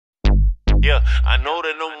Yeah, I know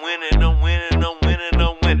that I'm winning, I'm winning, I'm winning,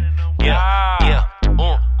 I'm winning. Yeah, yeah.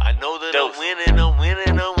 I know that I'm winning, I'm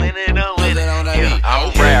winning, I'm winning, I'm winning. Yeah, I'm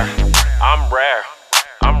rare, I'm rare,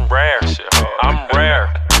 I'm rare, I'm rare,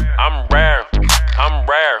 I'm rare, I'm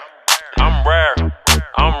rare, I'm rare,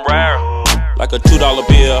 I'm rare. Like a $2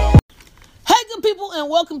 bill. Hey, good people, and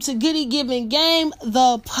welcome to Goody Given Game,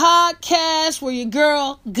 the podcast where your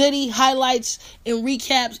girl Goody highlights and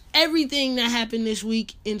recaps everything that happened this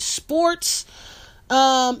week in sports.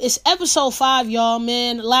 It's episode 5, y'all,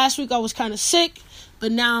 man. Last week I was kind of sick,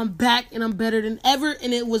 but now I'm back and I'm better than ever,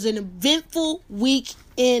 and it was an eventful week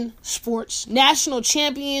in sports. National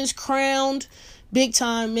champions crowned. Big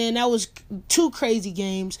time, man. That was 2 crazy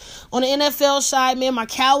games. On the NFL side, man, my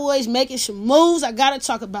Cowboys making some moves. I got to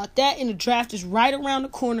talk about that. And the draft is right around the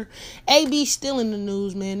corner. AB still in the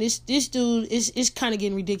news, man. This dude is kind of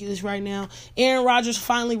getting ridiculous right now. Aaron Rodgers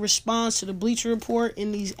finally responds to the Bleacher Report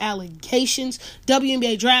in these allegations.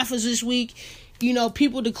 WNBA draft was this week. You know,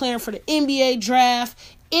 people declaring for the NBA draft.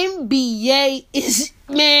 NBA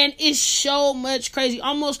is so much crazy.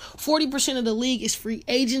 Almost 40% of the league is free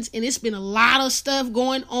agents, and it's been a lot of stuff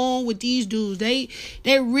going on with these dudes.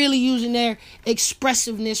 They're really using their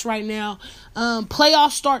expressiveness right now.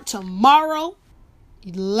 Playoffs start tomorrow.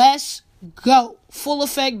 Let's go. Full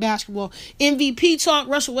effect basketball. MVP talk,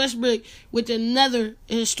 Russell Westbrook with another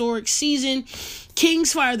historic season.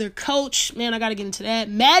 Kings fire their coach. Man, I got to get into that.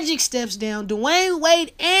 Magic steps down. Dwayne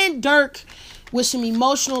Wade and Dirk with some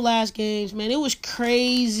emotional last games, man. It was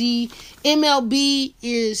crazy. MLB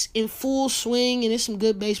is in full swing, and there's some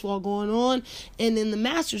good baseball going on. And then the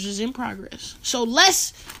Masters is in progress. So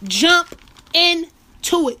let's jump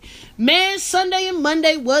into it. Man, Sunday and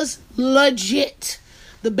Monday was legit.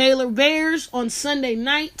 The Baylor Bears on Sunday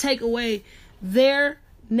night take away their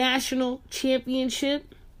national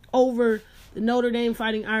championship over the Notre Dame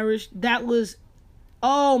Fighting Irish. That was,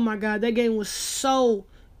 oh my God, that game was so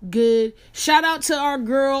good. Shout out to our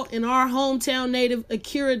girl and our hometown native,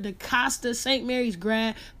 Akira DaCosta, St. Mary's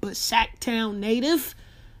grad, but Sacktown native.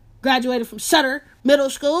 Graduated from Sutter Middle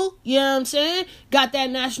School. You know what I'm saying? Got that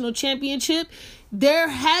national championship. There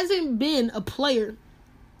hasn't been a player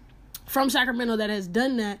from Sacramento that has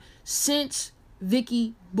done that since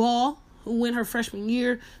Vicky Ball, who went her freshman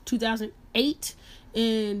year, 2008,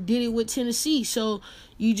 and did it with Tennessee. So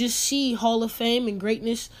you just see Hall of Fame and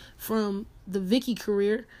greatness from the Vicky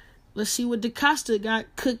career. Let's see what DaCosta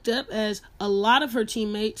got cooked up as a lot of her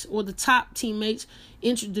teammates, or the top teammates,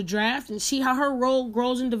 entered the draft, and see how her role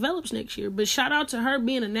grows and develops next year. But shout out to her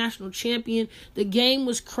being a national champion. The game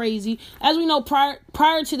was crazy. As we know, prior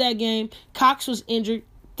to that game, Cox was injured.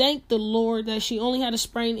 Thank the Lord that she only had a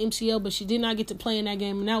sprained MCL, but she did not get to play in that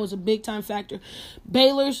game, and that was a big-time factor.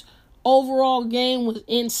 Baylor's overall game was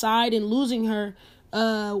inside, and losing her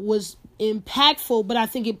was impactful, but I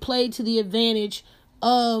think it played to the advantage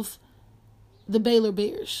of the Baylor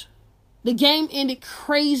Bears. The game ended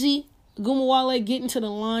crazy. Gumawale getting to the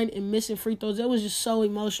line and missing free throws. That was just so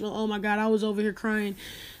emotional. Oh my God, I was over here crying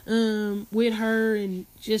with her, and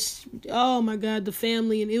just, oh my God, the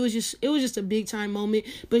family, and it was just a big time moment.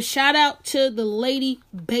 But shout out to the Lady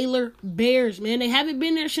Baylor Bears, man. They haven't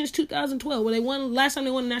been there since 2012. Last time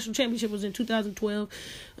they won the national championship was in 2012.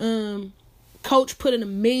 Coach put an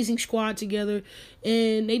amazing squad together,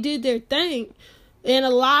 and they did their thing. And a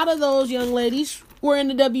lot of those young ladies were in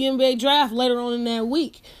the WNBA draft later on in that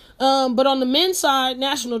week. But on the men's side,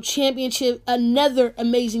 national championship, another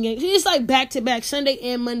amazing game. It's like back-to-back. Sunday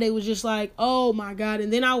and Monday was just like, oh, my God.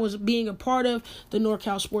 And then I was being a part of the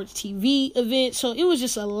NorCal Sports TV event. So it was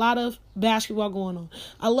just a lot of basketball going on.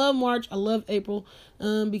 I love March. I love April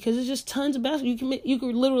because it's just tons of basketball. You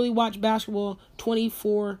could literally watch basketball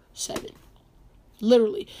 24/7.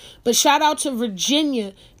 Literally. But shout out to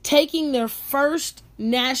Virginia taking their first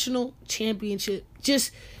national championship.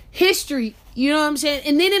 Just history. You know what I'm saying?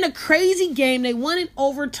 And then in a crazy game, they won in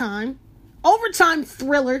overtime. Overtime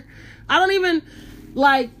thriller. I don't even,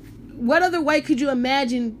 what other way could you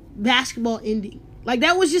imagine basketball ending?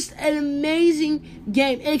 That was just an amazing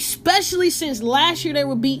game. Especially since last year they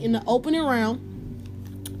were beat in the opening round.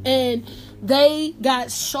 And they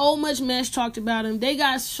got so much mess talked about them. They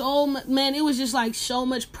got so much, man, it was just so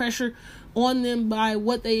much pressure on them by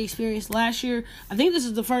what they experienced last year. I think this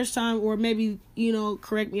is the first time, or maybe,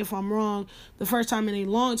 correct me if I'm wrong, the first time in a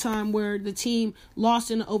long time where the team lost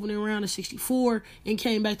in the opening round of 64 and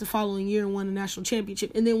came back the following year and won the national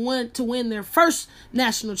championship. And then went to win their first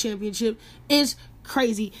national championship is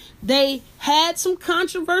crazy. They had some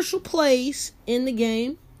controversial plays in the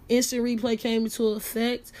game. Instant replay came into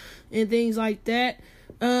effect and things like that.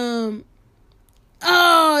 It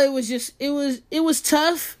was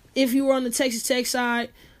tough. if you were on the Texas Tech side,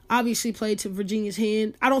 obviously played to Virginia's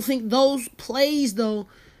hand. I don't think those plays, though,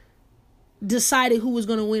 decided who was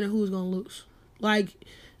going to win and who was going to lose. Like,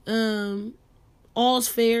 all's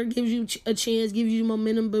fair, gives you a chance, gives you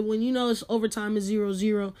momentum, but when you know it's overtime is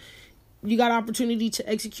 0-0, you got opportunity to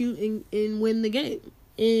execute and win the game.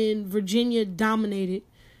 And Virginia dominated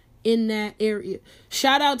in that area.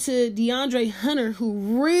 Shout out to DeAndre Hunter, who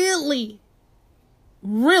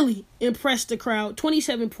really impressed the crowd.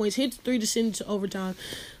 27 points, hit 3 to send it to overtime,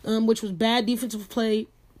 which was bad defensive play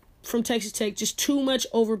from Texas Tech. Just too much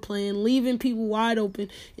overplaying, leaving people wide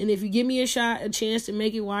open. And if you give me a chance to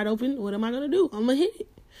make it wide open, what am I going to do? I'm going to hit it.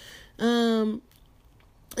 And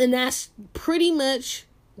that's pretty much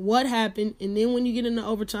what happened. And then when you get into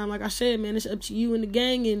overtime, like I said, man, it's up to you and the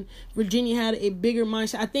gang. And Virginia had a bigger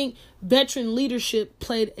mindset. I think veteran leadership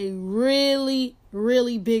played a really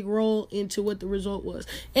big role into what the result was.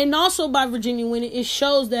 And also by Virginia winning, it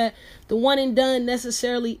shows that the one and done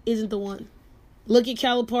necessarily isn't the one. Look at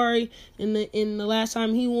Calipari in the last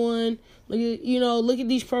time he won. Look at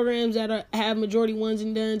these programs that have majority ones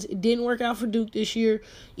and dones. It didn't work out for Duke this year,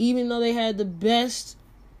 even though they had the best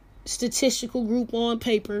statistical group on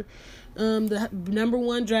paper, the number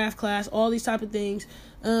 1 draft class, all these type of things,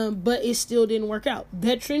 but it still didn't work out.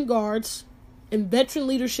 Veteran guards and veteran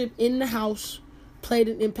leadership in the house played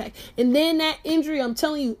an impact. And then that injury, I'm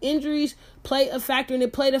telling you, injuries play a factor, and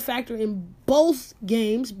it played a factor in both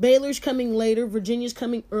games. Baylor's coming later, Virginia's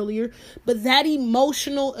coming earlier, but that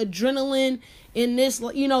emotional adrenaline in this,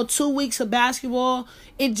 2 weeks of basketball,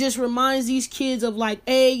 it just reminds these kids of like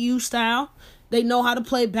AAU style. They know how to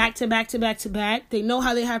play back to back to back to back. They know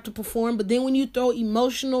how they have to perform. But then when you throw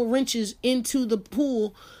emotional wrenches into the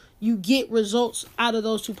pool, you get results out of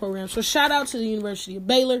those two programs. So shout out to the University of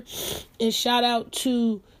Baylor and shout out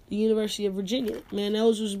to the University of Virginia. Man,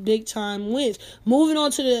 those was big-time wins. Moving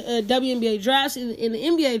on to the WNBA drafts. In the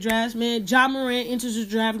NBA drafts, man, Ja Morant enters the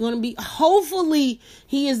draft. Hopefully,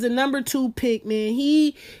 he is the number 2 pick, man.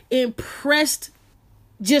 He impressed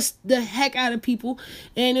just the heck out of people,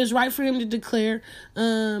 and it's right for him to declare.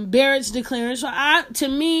 Barrett's declaring. So, to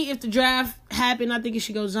me, if the draft happened, I think it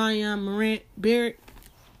should go Zion, Morant, Barrett.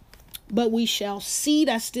 But we shall see.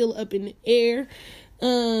 That's still up in the air.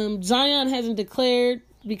 Zion hasn't declared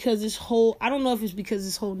because I don't know if it's because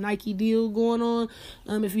this whole Nike deal going on.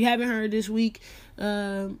 If you haven't heard this week,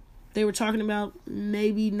 they were talking about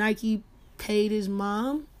maybe Nike paid his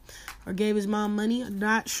mom or gave his mom money. I'm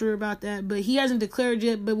not sure about that, but he hasn't declared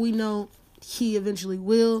yet, but we know he eventually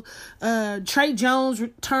will. Trey Jones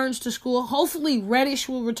returns to school. Hopefully Reddish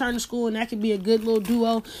will return to school, and that could be a good little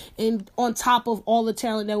duo. And on top of all the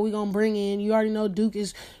talent that we're going to bring in, you already know Duke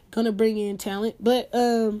is going to bring in talent. But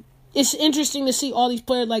it's interesting to see all these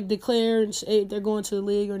players like declare and say if they're going to the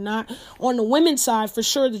league or not. On the women's side, for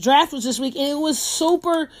sure, the draft was this week, and it was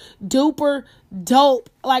super duper dope.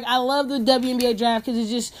 Like, I love the WNBA draft because it's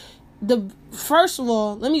just first of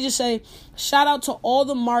all, let me just say, shout out to all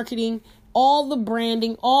the marketing, all the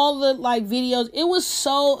branding, all the videos. It was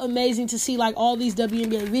so amazing to see all these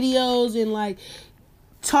WNBA videos and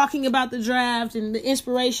talking about the draft and the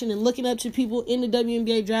inspiration and looking up to people in the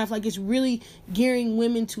WNBA draft. It's really gearing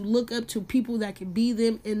women to look up to people that can be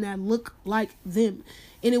them and that look like them.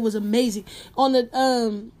 And it was amazing. On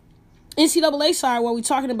the NCAA side, while we're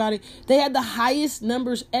talking about it, they had the highest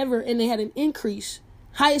numbers ever, and they had an increase.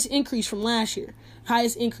 Highest increase from last year.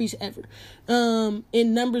 Highest increase ever.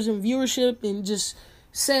 In numbers and viewership and just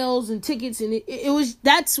sales and tickets. And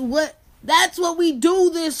that's what we do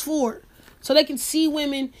this for. So they can see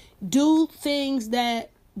women do things that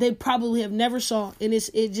they probably have never saw. And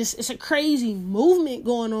it's a crazy movement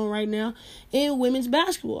going on right now in women's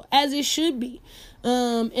basketball, as it should be.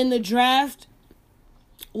 And the draft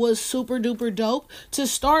was super duper dope. To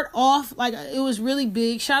start off, it was really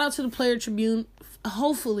big. Shout out to the Player Tribune.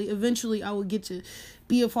 Hopefully, eventually, I will get to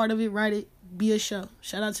be a part of it, write it, be a show.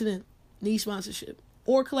 Shout out to them. Need sponsorship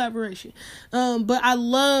or collaboration. But I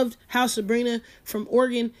loved how Sabrina from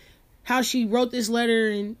Oregon, how she wrote this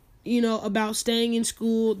letter and, about staying in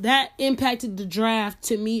school. That impacted the draft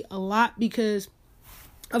to me a lot because,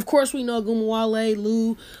 of course, we know Gumawale,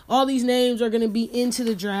 Lou, all these names are going to be into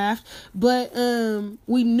the draft. But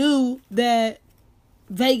we knew that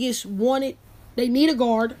Vegas they need a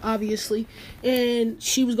guard, obviously, and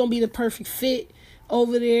she was going to be the perfect fit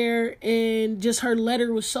over there. And just her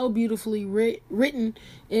letter was so beautifully written,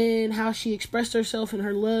 and how she expressed herself and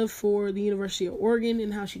her love for the University of Oregon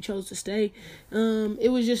and how she chose to stay. It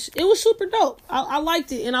was super dope. I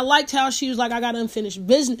liked it, and I liked how she was like, I got unfinished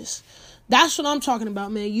business. That's what I'm talking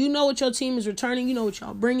about, man. You know what your team is returning. You know what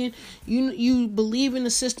y'all bringing. You believe in the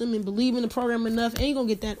system and believe in the program enough, and you're going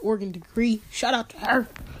to get that Oregon degree. Shout out to her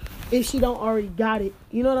if she don't already got it.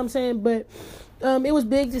 You know what I'm saying? But it was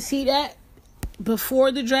big to see that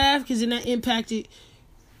before the draft, because then that impacted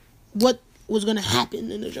what was going to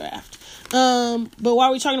happen in the draft. But while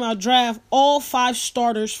we're talking about draft, all 5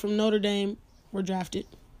 starters from Notre Dame were drafted.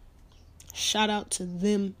 Shout out to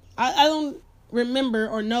them. I don't remember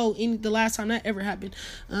or know the last time that ever happened.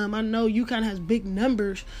 I know UConn has big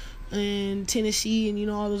numbers in Tennessee and,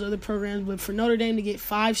 all those other programs. But for Notre Dame to get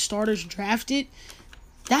 5 starters drafted,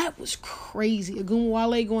 that was crazy.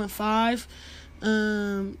 Ogunwale going 5.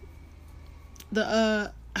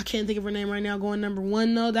 I can't think of her name right now, going number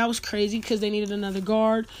 1, though. That was crazy because they needed another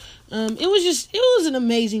guard. It was an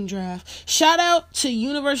amazing draft. Shout out to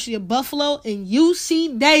University of Buffalo and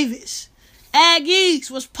UC Davis.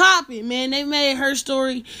 Aggies was popping, man. They made her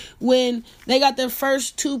story when they got their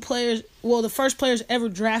first 2 players, the first players ever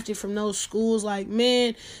drafted from those schools. Like,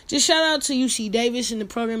 man, just shout out to UC Davis and the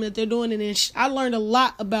program that they're doing. And then I learned a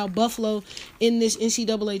lot about Buffalo in this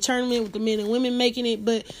NCAA tournament with the men and women making it.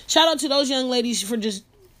 But shout out to those young ladies for just,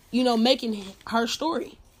 making her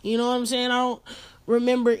story. You know what I'm saying? I don't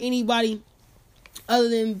remember anybody other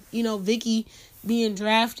than, Vicky being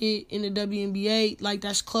drafted in the WNBA. Like,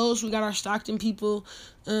 that's close. We got our Stockton people.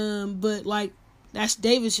 But, like, that's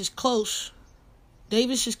Davis is close.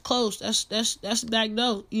 Davis is close. That's back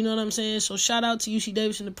door. You know what I'm saying? So, shout out to UC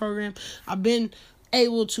Davis in the program. I've been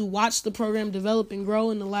able to watch the program develop and grow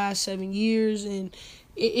in the last 7 years. And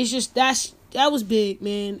it's just, that was big,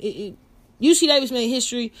 man. UC Davis made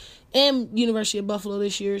history, and University of Buffalo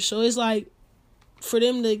this year. So, it's like, for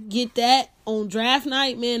them to get that on draft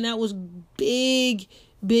night, man, that was big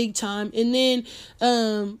time. And then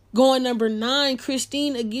going number 9,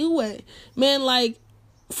 Christine Aguiwe. Man, like,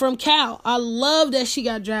 from Cal. I love that she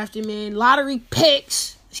got drafted, man. Lottery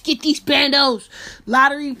picks. Let's get these bandos.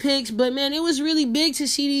 Lottery picks. But, man, it was really big to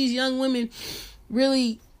see these young women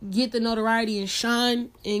really get the notoriety and shine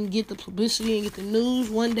and get the publicity and get the news.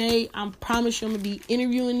 One day, I promise you I'm going to be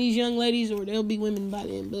interviewing these young ladies, or they'll be women by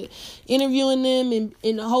then, but interviewing them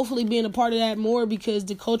and hopefully being a part of that more, because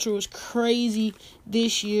the culture was crazy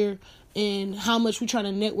this year and how much we try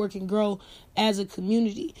to network and grow as a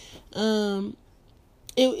community.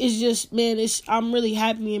 It's just, man, I'm really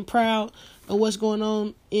happy and proud of what's going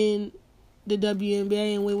on in the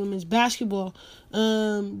WNBA and women's basketball.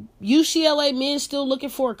 UCLA men still looking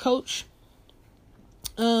for a coach.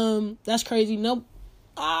 That's crazy. Nope.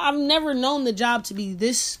 I've never known the job to be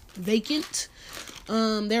this vacant.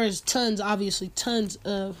 There is tons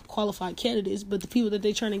of qualified candidates, but the people that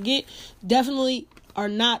they're trying to get definitely are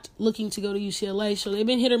not looking to go to UCLA. So they've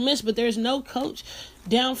been hit or miss, but there's no coach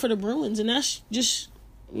down for the Bruins, and that's just,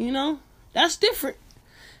 that's different.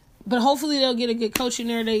 But hopefully they'll get a good coach in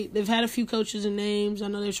there. They've had a few coaches and names. I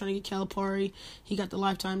know they're trying to get Calipari. He got the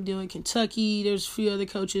lifetime deal in Kentucky. There's a few other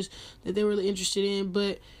coaches that they're really interested in.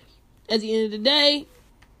 But at the end of the day,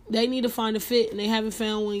 they need to find a fit, and they haven't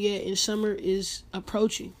found one yet. And summer is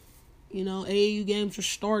approaching. AAU games are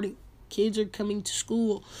starting. Kids are coming to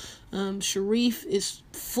school. Sharif is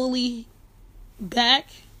fully back,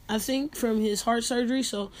 I think, from his heart surgery.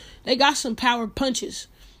 So they got some power punches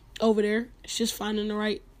over there. It's just finding the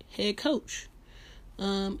right head coach.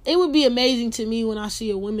 It would be amazing to me when I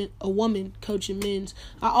see a woman coaching men's.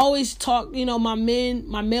 I always talk, my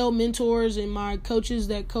male mentors and my coaches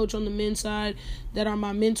that coach on the men's side that are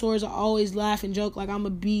my mentors. I always laugh and joke like I'm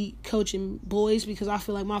going to be coaching boys, because I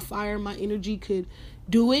feel like my fire, my energy could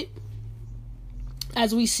do it.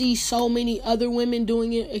 As we see so many other women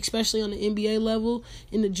doing it, especially on the NBA level,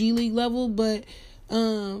 in the G League level. But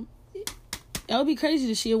that would be crazy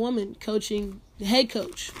to see a woman coaching the head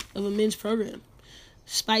coach of a men's program.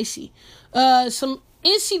 Spicy. Some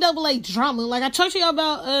NCAA drama. Like I talked to y'all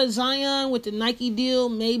about Zion with the Nike deal.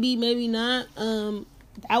 Maybe not.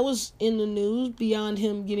 That was in the news beyond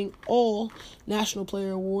him getting all National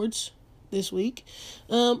Player Awards this week.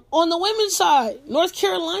 On the women's side, North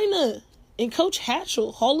Carolina and Coach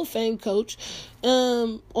Hatchell, Hall of Fame coach,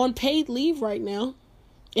 on paid leave right now,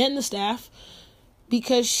 and the staff,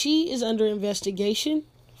 because she is under investigation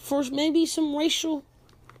for maybe some racial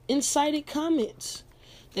incited comments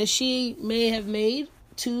that she may have made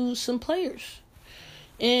to some players.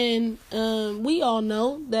 And we all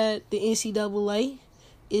know that the NCAA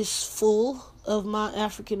is full of my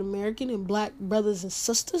African American and black brothers and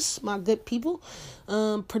sisters, my good people,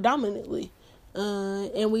 predominantly.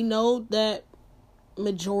 And we know that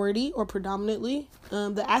majority or predominantly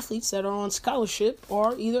the athletes that are on scholarship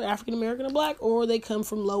are either African American or black, or they come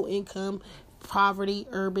from low income poverty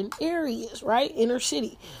urban areas, right? Inner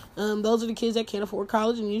city. Those are the kids that can't afford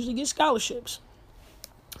college and usually get scholarships.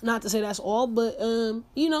 Not to say that's all, but,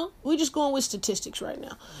 we're just going with statistics right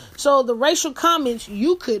now. So the racial comments,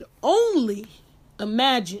 you could only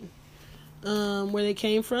imagine where they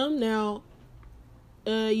came from. Now,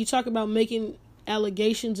 you talk about making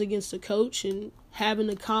allegations against a coach and having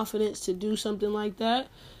the confidence to do something like that.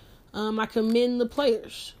 I commend the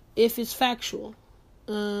players if it's factual.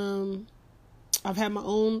 I've had my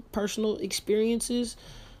own personal experiences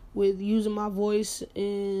with using my voice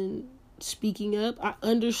and speaking up. I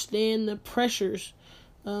understand the pressures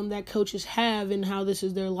that coaches have and how this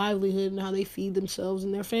is their livelihood and how they feed themselves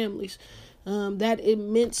and their families. That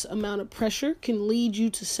immense amount of pressure can lead you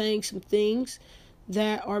to saying some things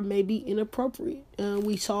that are maybe inappropriate.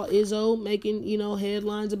 We saw Izzo making,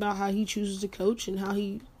 headlines about how he chooses to coach and how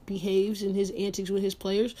he behaves in his antics with his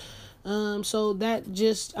players. So that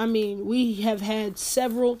we have had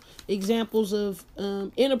several examples of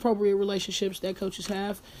inappropriate relationships that coaches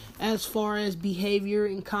have as far as behavior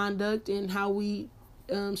and conduct and how we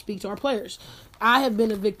speak to our players. I have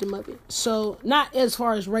been a victim of it. So not as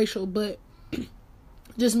far as racial, but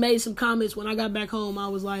just made some comments when I got back home. I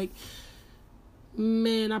was like,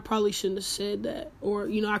 man, I probably shouldn't have said that. Or,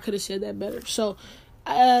 I could have said that better. So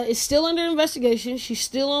it's still under investigation. She's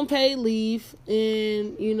still on paid leave.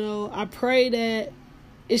 And, I pray that,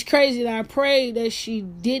 it's crazy that I pray that she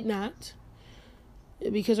did not,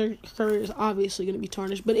 because her career is obviously going to be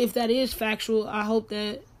tarnished. But if that is factual, I hope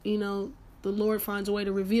that, the Lord finds a way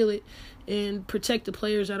to reveal it and protect the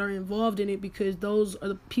players that are involved in it, because those are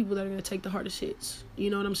the people that are going to take the hardest hits. You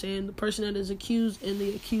know what I'm saying? The person that is accused and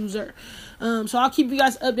the accuser. So I'll keep you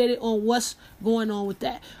guys updated on what's going on with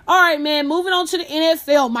that. All right, man, moving on to the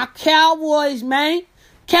NFL. My Cowboys, man.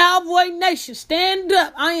 Cowboy Nation, stand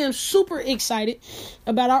up. I am super excited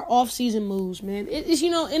about our offseason moves, man. It's,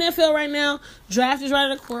 NFL right now, draft is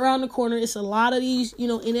right around the corner. It's a lot of these,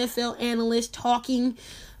 NFL analysts talking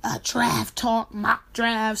draft talk, mock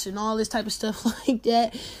drafts, and all this type of stuff like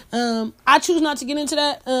that. I choose not to get into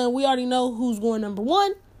that. We already know who's going number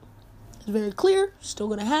one. It's very clear. Still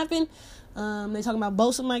going to happen. They talking about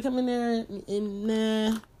Bosa might come in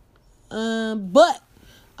there. But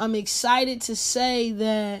I'm excited to say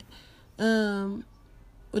that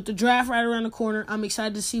with the draft right around the corner, I'm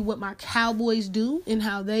excited to see what my Cowboys do and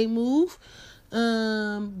how they move.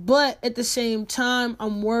 But at the same time,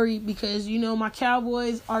 I'm worried because, my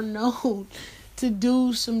Cowboys are known to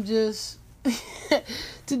do some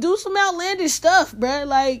outlandish stuff,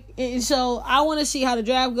 bruh. And so I want to see how the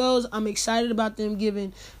draft goes. I'm excited about them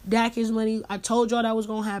giving Dak his money. I told y'all that was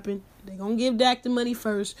going to happen. They're going to give Dak the money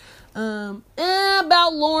first.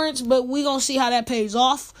 About Lawrence, but we going to see how that pays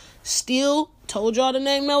off. Still, told y'all the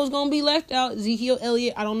name that was going to be left out, Ezekiel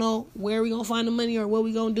Elliott. I don't know where we going to find the money or what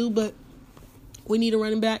we going to do, but we need a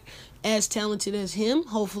running back as talented as him.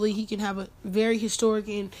 Hopefully he can have a very historic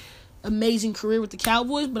and amazing career with the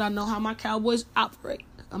Cowboys, but I know how my Cowboys operate.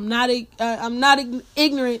 I'm not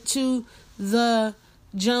ignorant to the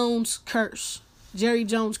Jones curse, Jerry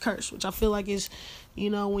Jones curse, which I feel like is,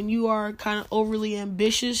 when you are kind of overly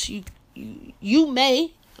ambitious, you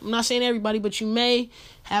may, I'm not saying everybody, but you may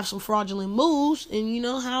have some fraudulent moves, and you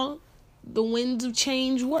know how the winds of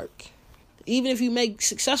change work. Even if you make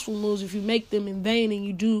successful moves, if you make them in vain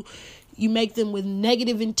and you make them with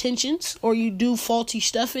negative intentions or you do faulty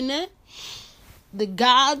stuff in that, the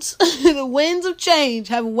gods, the winds of change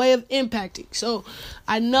have a way of impacting. So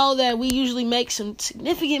I know that we usually make some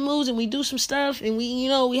significant moves and we do some stuff and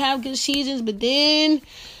we have good seasons, but then,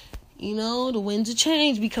 the winds of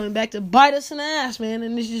change be coming back to bite us in the ass, man.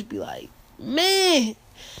 And it's just be like, man.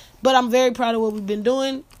 But I'm very proud of what we've been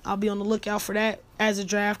doing. I'll be on the lookout for that as the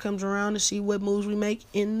draft comes around to see what moves we make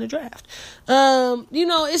in the draft.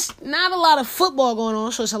 It's not a lot of football going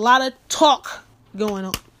on, so it's a lot of talk going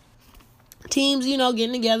on. Teams,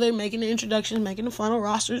 getting together, making the introductions, making the final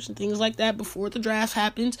rosters and things like that before the draft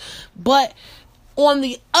happens. But on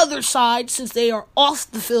the other side, since they are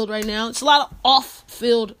off the field right now, it's a lot of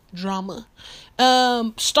off-field drama.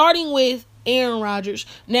 Starting with Aaron Rodgers.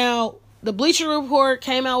 Now, the Bleacher Report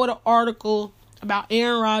came out with an article about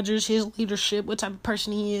Aaron Rodgers, his leadership, what type of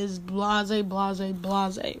person he is, blase,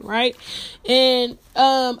 right? And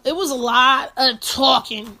it was a lot of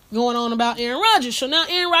talking going on about Aaron Rodgers. So now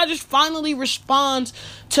Aaron Rodgers finally responds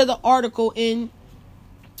to the article, and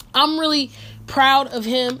I'm really proud of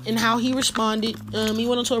him and how he responded. He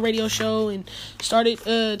went onto a radio show and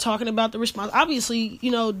started talking about the response. Obviously,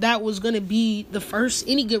 that was going to be the first.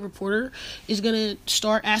 Any good reporter is going to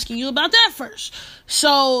start asking you about that first.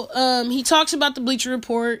 So he talks about the Bleacher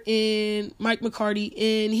Report and Mike McCarty,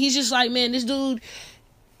 and he's just like, man, this dude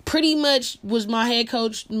pretty much was my head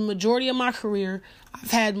coach the majority of my career.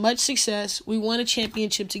 I've had much success. We won a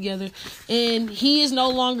championship together, and he is no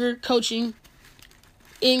longer coaching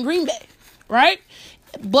in Green Bay, right?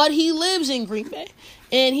 But he lives in Green Bay,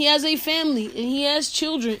 and he has a family, and he has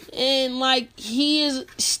children, and he is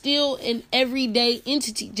still an everyday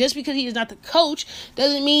entity. Just because he is not the coach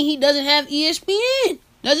doesn't mean he doesn't have ESPN.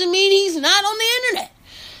 Doesn't mean he's not on the internet.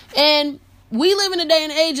 And we live in a day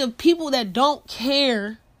and age of people that don't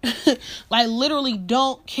care, literally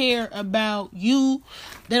don't care about you.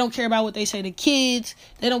 They don't care about what they say to kids.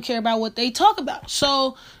 They don't care about what they talk about.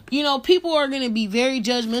 So, people are going to be very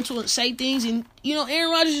judgmental and say things. And,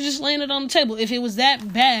 Aaron Rodgers just landed on the table. If it was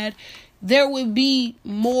that bad, there would be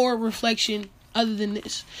more reflection other than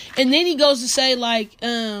this. And then he goes to say,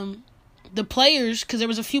 the players, because there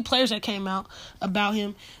was a few players that came out about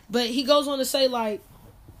him. But he goes on to say,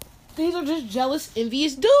 these are just jealous,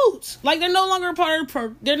 envious dudes. They're no longer a part of the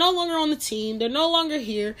program. They're no longer on the team. They're no longer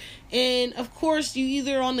here. And, of course, you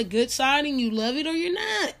either on the good side and you love it or you're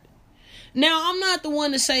not. Now, I'm not the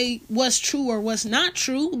one to say what's true or what's not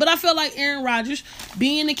true, but I feel like Aaron Rodgers,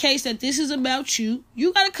 being the case that this is about you,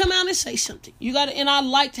 you got to come out and say something. And I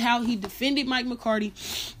liked how he defended Mike McCarty.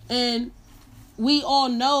 And we all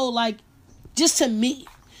know, just to me,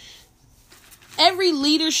 every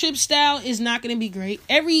leadership style is not going to be great.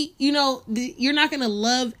 You're not going to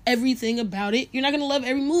love everything about it. You're not going to love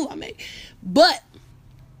every move I make. But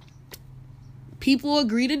people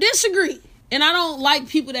agree to disagree. And I don't like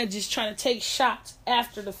people that just try to take shots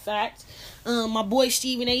after the fact. My boy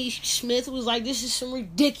Stephen A. Smith was like, this is some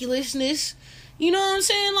ridiculousness. You know what I'm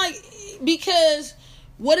saying? Because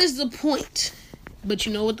what is the point? But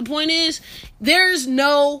you know what the point is? There's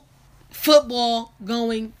no football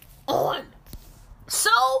going on.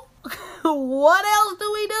 So, what else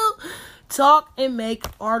do we do? Talk and make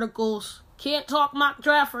articles. Can't talk mock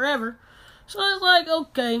draft forever. So it's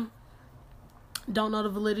okay. Don't know the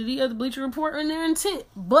validity of the Bleacher Report and their intent.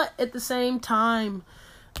 But at the same time,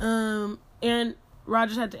 Aaron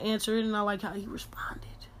Rodgers had to answer it, and I like how he responded.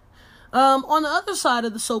 On the other side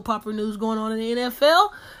of the soap opera news going on in the NFL,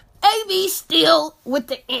 AB still with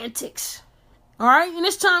the antics. All right? And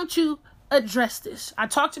it's time to address this. I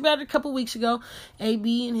talked about it a couple weeks ago.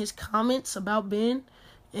 AB and his comments about Ben,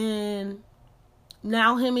 and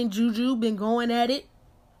now him and Juju been going at it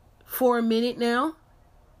for a minute now.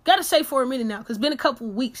 Gotta say for a minute now, because it's been a couple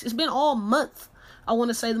weeks. It's been all month. I want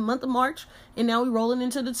to say the month of March, and now we're rolling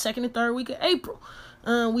into the second and third week of April.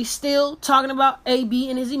 We still talking about AB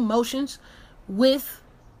and his emotions with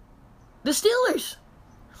the Steelers.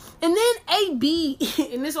 And then AB,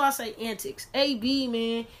 and this is why I say antics. AB,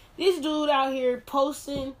 man, this dude out here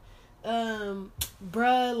posting, DMing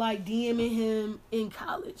him in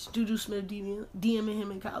college. Juju Smith DMing him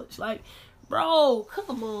in college. Bro,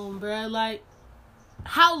 come on, bruh.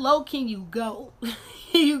 How low can you go?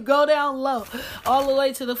 You go down low all the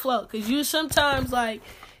way to the floor. Because you sometimes,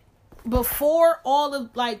 before all of,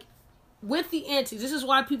 with the antics, this is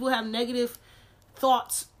why people have negative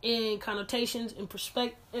thoughts and connotations and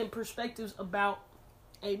perspectives about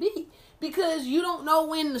AB. Because you don't know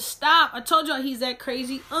when to stop. I told y'all he's that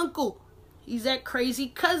crazy uncle. He's that crazy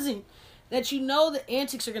cousin. That the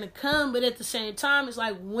antics are going to come, but at the same time, it's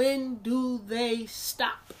when do they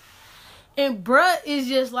stop? And bruh is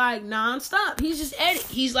just nonstop. He's just at it.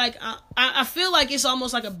 He's I feel like it's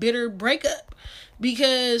almost like a bitter breakup.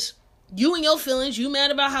 Because you and your feelings, you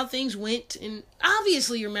mad about how things went. And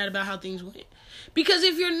obviously you're mad about how things went. Because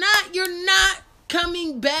if you're not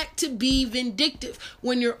coming back to be vindictive.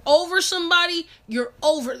 When you're over somebody, you're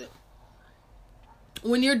over them.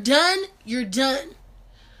 When you're done, you're done.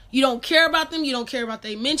 You don't care about them. You don't care about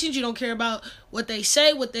their mentions. You don't care about what they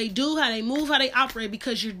say, what they do, how they move, how they operate,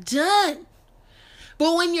 because you're done.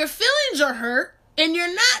 But when your feelings are hurt and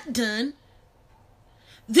you're not done,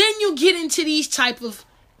 then you get into these type of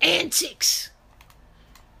antics.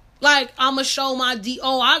 I'm going to show my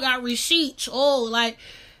I got receipts. Y'all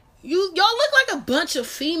look like a bunch of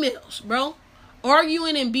females, bro.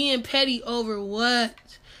 Arguing and being petty over what?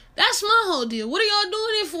 That's my whole deal. What are y'all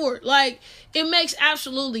doing it for? It makes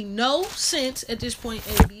absolutely no sense at this point,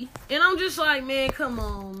 AB. And I'm just man, come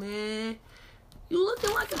on, man. You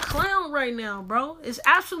looking like a clown right now, bro. It's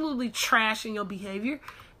absolutely trash in your behavior.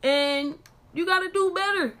 And you got to do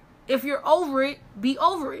better. If you're over it, be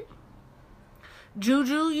over it.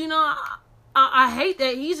 Juju, you know, I hate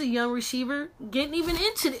that he's a young receiver getting even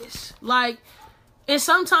into this. Like, and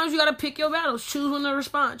sometimes you got to pick your battles. Choose when to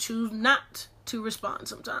respond. Choose not to respond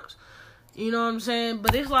sometimes. You know what I'm saying?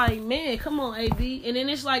 But it's like, man, come on, AB. And then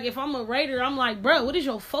it's like, if I'm a Raider, I'm like, bro, what is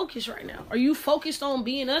your focus right now? Are you focused on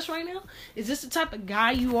being us right now? Is this the type of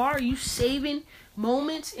guy you are? Are you saving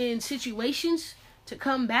moments and situations to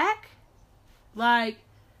come back? Like,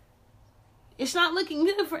 it's not looking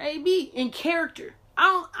good for AB in character.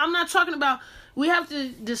 I'm not talking about, we have to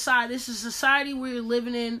decide, this is a society we're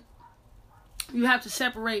living in. You have to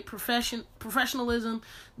separate professionalism,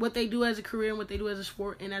 what they do as a career and what they do as a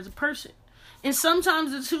sport and as a person. And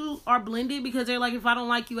sometimes the two are blended because they're like, if I don't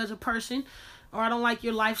like you as a person or I don't like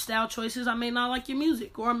your lifestyle choices, I may not like your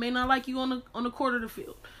music or I may not like you on the court of the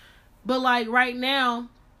field. But like right now,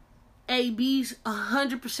 AB's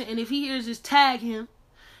 100%, and if he hears this, tag him.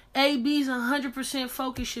 AB's 100%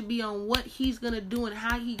 focus should be on what he's going to do and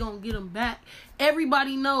how he going to get him back.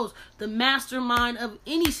 Everybody knows the mastermind of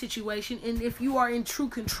any situation, and if you are in true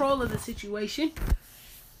control of the situation,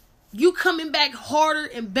 you coming back harder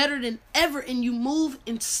and better than ever, and you move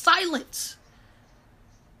in silence.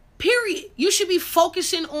 Period. You should be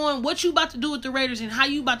focusing on what you about to do with the Raiders and how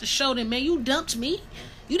you about to show them, man, you dumped me.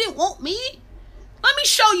 You didn't want me. Let me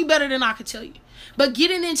show you better than I could tell you. But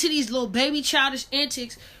getting into these little baby childish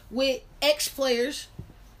antics with ex-players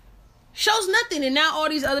shows nothing. And now all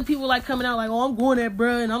these other people like coming out like, oh, I'm going at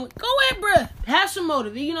bruh. And I'm like, go ahead, bruh. Have some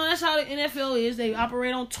motive. You know, that's how the NFL is. They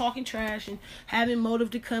operate on talking trash and having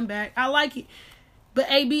motive to come back. I like it.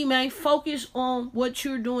 But AB, man, focus on what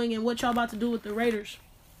you're doing and what y'all about to do with the Raiders.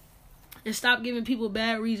 And stop giving people a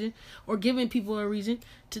bad reason or giving people a reason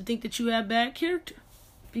to think that you have bad character.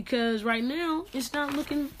 Because right now, it's not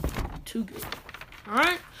looking too good. All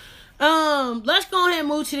right? Let's go ahead and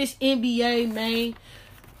move to this NBA, man.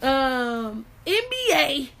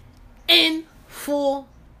 NBA in full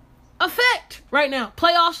effect right now.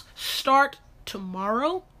 Playoffs start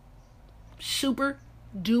tomorrow. Super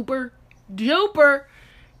duper duper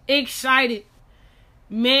excited.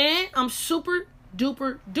 Man, I'm super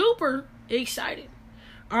duper duper excited.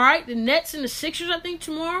 All right? The Nets and the Sixers, I think,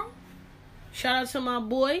 tomorrow. Shout out to my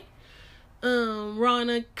boy, Ron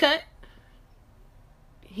Uncut.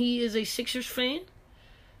 He is a Sixers fan.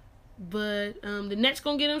 But the Nets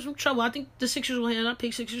going to get him some trouble. I think the Sixers will handle. I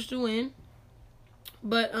pick Sixers to win.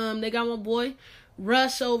 But they got my boy,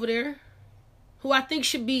 Russ, over there. Who I think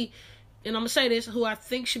should be, and I'm going to say this, who I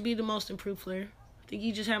think should be the most improved player. I think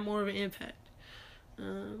he just had more of an impact.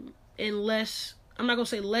 And less, I'm not going to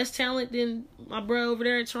say less talent than my bro over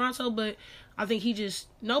there at Toronto, but I think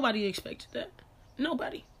nobody expected that.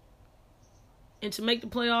 Nobody. And to make the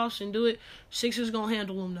playoffs and do it, Sixers going to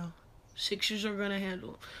handle them, though. Sixers are going to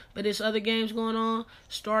handle them. But there's other games going on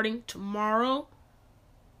starting tomorrow.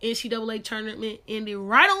 NCAA tournament ended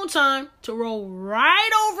right on time to roll right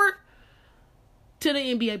over to the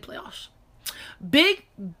NBA playoffs. Big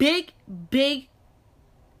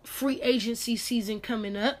free agency season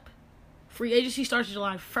coming up. Free agency starts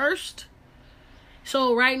July 1st.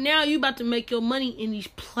 So right now, you about to make your money in these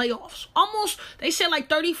playoffs. Almost, they said like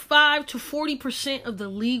 35 to 40% of the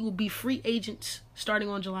league will be free agents starting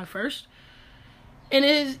on July 1st. And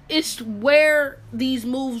it's where these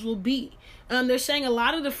moves will be. They're saying a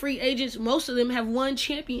lot of the free agents, most of them have won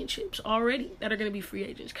championships already that are going to be free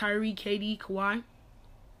agents. Kyrie, KD, Kawhi,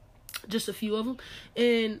 just a few of them.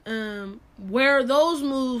 And where those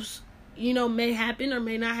moves, you know, may happen or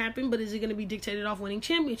may not happen, but is it going to be dictated off winning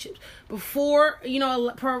championships? Before, you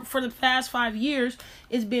know, for the past 5 years,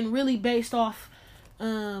 it's been really based off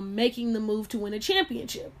making the move to win a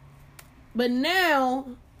championship. But now,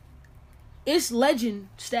 it's legend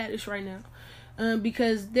status right now.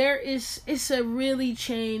 Because it's a really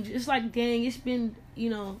change. It's like, dang, it's been,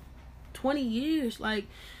 20 years. Like,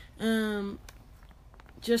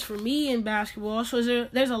 just for me in basketball. So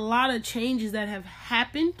there's a lot of changes that have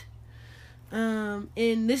happened.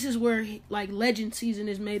 And this is where, like, legend season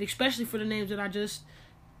is made, especially for the names that I just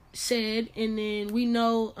said. And then we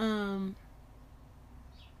know,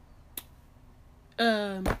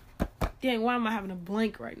 dang, why am I having a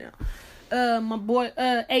blank right now? My boy,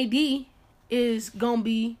 AD is going to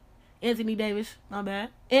be Anthony Davis. My bad.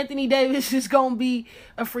 Anthony Davis is going to be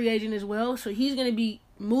a free agent as well. So he's going to be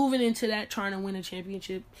moving into that trying to win a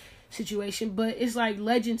championship situation. But it's like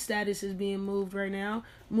legend status is being moved right now.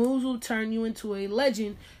 Moves will turn you into a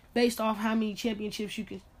legend based off how many championships you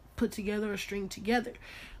can put together or string together.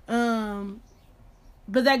 But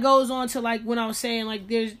that goes on to, like, when I was saying, like,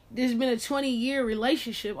 there's been a 20-year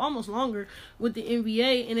relationship, almost longer, with the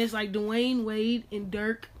NBA. And it's like Dwayne Wade and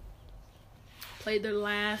Dirk played their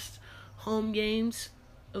last home games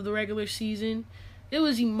of the regular season. It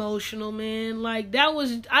was emotional, man. Like, that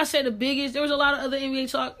was, I said, the biggest. There was a lot of other NBA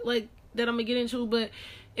talk, like, that I'm going to get into, but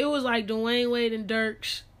it was like Dwayne Wade and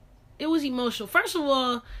Dirk's. It was emotional. First of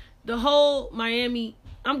all, the whole Miami,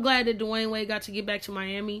 I'm glad that Dwayne Wade got to get back to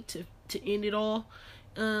Miami to end it all.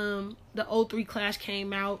 The 03 class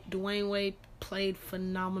came out. Dwayne Wade played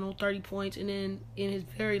phenomenal, 30 points, and then in his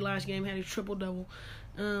very last game had a triple-double.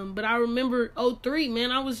 But I remember 03,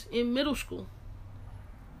 man, I was in middle school.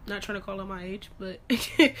 Not trying to call out my age, but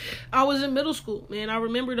I was in middle school, man. I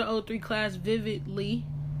remember the 03 class vividly.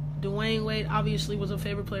 Dwayne Wade obviously was a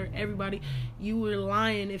favorite player. Everybody, you were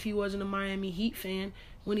lying if he wasn't a Miami Heat fan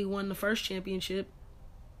when he won the first championship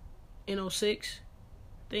in 06,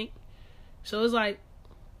 I think. So it's like,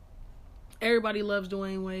 everybody loves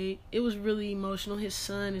Dwayne Wade. It was really emotional. His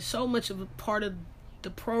son is so much of a part of the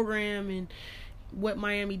program and what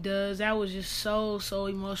Miami does. That was just so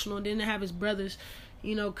emotional. And then to have his brothers,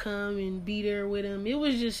 come and be there with him. It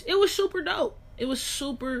was super dope. It was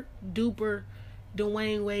super duper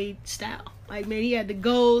Dwayne Wade style. Like, man, he had the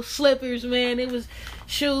gold slippers, man. It was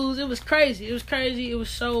shoes. It was crazy. It was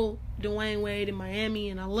so Dwayne Wade in Miami,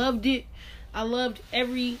 and I loved it. I loved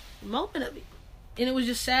every moment of it. And it was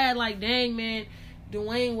just sad, like, dang, man,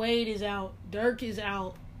 Dwayne Wade is out. Dirk is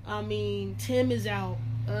out. I mean, Tim is out.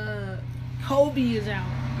 Kobe is out.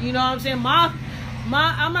 You know what I'm saying?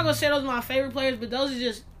 I'm not going to say those are my favorite players, but those are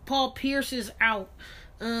just, Paul Pierce is out.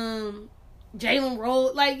 Jalen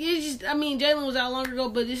Rose, like, it's just, I mean, Jalen was out longer ago,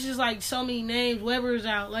 but it's just, like, so many names. Weber's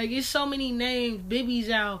out. Like, it's so many names. Bibby's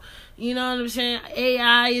out. You know what I'm saying?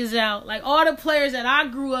 AI is out. Like, all the players that I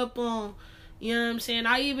grew up on, you know what I'm saying?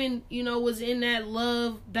 I even, was in that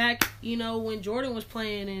love back, when Jordan was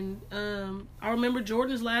playing, and I remember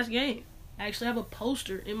Jordan's last game. I actually have a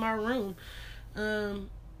poster in my room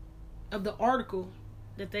of the article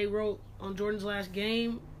that they wrote on Jordan's last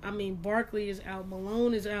game. I mean, Barkley is out.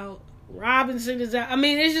 Malone is out. Robinson is out. I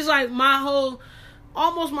mean, it's just like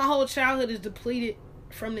almost my whole childhood is depleted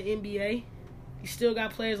from the NBA. You still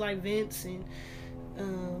got players like Vince and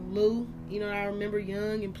Lou. I remember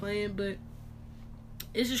young and playing, but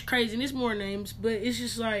it's just crazy. And there's more names, but it's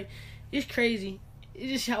just like, it's crazy. It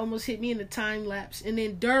just almost hit me in the time lapse. And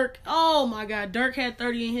then Dirk, oh my God, Dirk had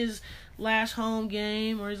 30 in his last home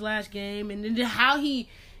game or his last game. And then how he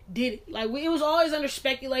did it. Like, it was always under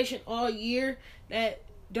speculation all year that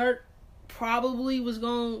Dirk probably was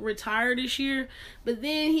going to retire this year. But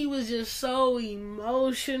then he was just so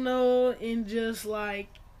emotional and just, like,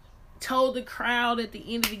 told the crowd at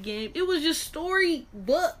the end of the game. It was just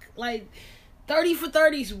storybook. Like, 30 for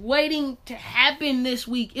 30s waiting to happen this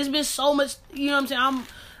week. It's been so much, you know what I'm saying?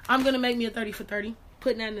 I'm going to make me a 30 for 30,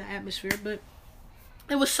 putting that in the atmosphere. But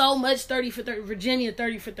it was so much 30 for 30. Virginia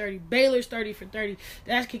 30 for 30. Baylor's 30 for 30.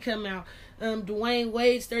 That could come out. Dwayne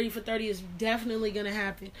Wade's 30 for 30 is definitely going to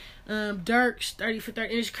happen. Dirk's 30 for 30.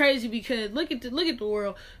 And it's crazy because look at the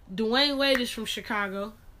world. Dwayne Wade is from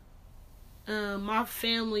Chicago. My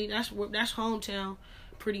family, that's hometown.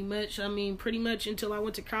 Pretty much. I mean, pretty much until I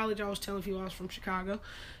went to college, I was telling people I was from Chicago.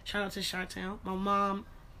 Shout out to Chi-Town. My mom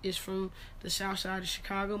is from the south side of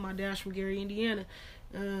Chicago. My dad's from Gary, Indiana.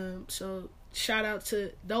 So shout out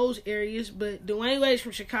to those areas. But Dwayne Wade's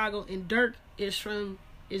from Chicago, and Dirk is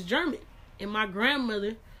German. And my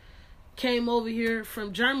grandmother came over here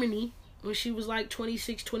from Germany when she was like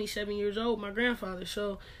 26, 27 years old. My grandfather.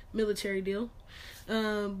 So military deal.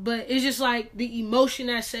 But it's just like the emotion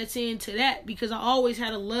that sets into that, because I always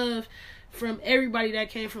had a love from everybody that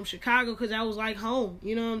came from Chicago, because that was like home.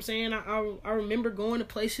 You know what I'm saying? I remember going to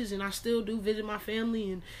places, and I still do visit my family,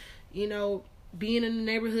 and being in the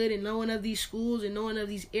neighborhood and knowing of these schools and knowing of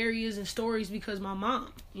these areas and stories because my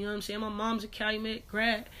mom. You know what I'm saying? My mom's a Calumet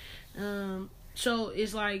grad. So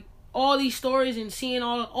it's like all these stories and seeing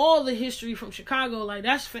all the history from Chicago, like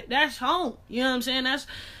that's home. You know what I'm saying?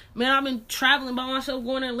 Man, I've been traveling by myself,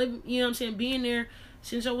 going there and living, you know what I'm saying, being there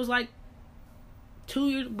since I was like 2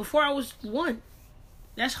 years, before I was 1.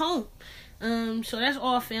 That's home. So that's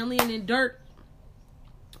all family. And then Dirk,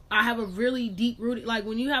 I have a really deep-rooted, like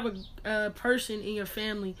when you have a person in your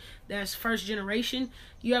family that's first generation,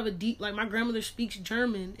 you have a deep, like my grandmother speaks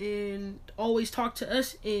German and always talked to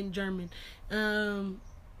us in German.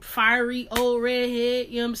 Fiery old redhead,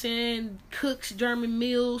 you know what I'm saying, cooks German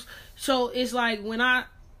meals. So it's like when I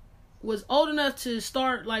was old enough to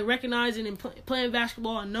start like recognizing and playing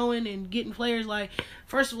basketball and knowing and getting players, like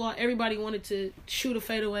first of all, everybody wanted to shoot a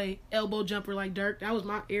fadeaway elbow jumper like Dirk. That was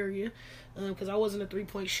my area, because I wasn't a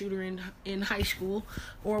 3-point shooter in high school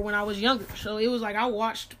or when I was younger. So it was like I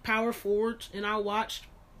watched power forwards and I watched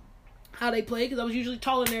how they played, because I was usually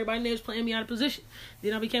taller than everybody and they was playing me out of position.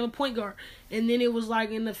 Then I became a point guard. And then it was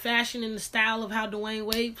like in the fashion and the style of how Dwayne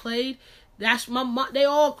Wade played. That's they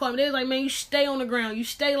all called me. They was like, man, you stay on the ground. You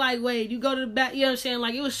stay like Wade. You go to the back. You know what I'm saying?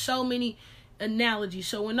 Like, it was so many analogies.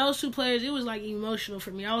 So when those two players, it was like emotional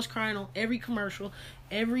for me. I was crying on every commercial,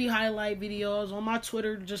 every highlight video. I was on my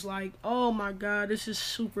Twitter just like, oh my God, this is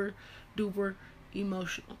super duper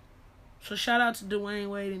emotional. So shout out to Dwayne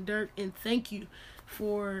Wade and Dirk, and thank you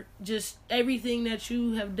for just everything that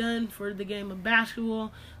you have done for the game of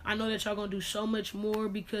basketball. I know that y'all going to do so much more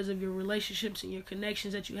because of your relationships and your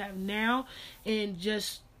connections that you have now, and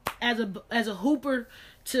just as a hooper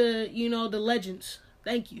to, you know, the legends.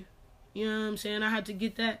 Thank you. You know what I'm saying? I had to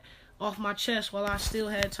get that off my chest while I still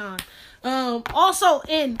had time. Also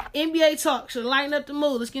in NBA talk, so lighten up the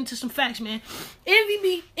mood. Let's get into some facts, man.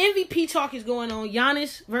 MVP talk is going on.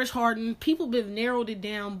 Giannis versus Harden. People have narrowed it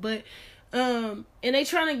down, but and they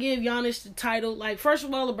trying to give Giannis the title. Like, first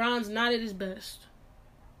of all, LeBron's not at his best.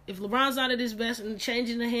 If LeBron's not at his best and the change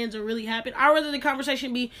in the hands are really happening, I'd rather the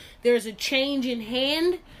conversation be there's a change in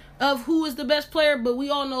hand of who is the best player, but we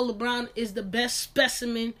all know LeBron is the best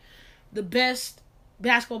specimen, the best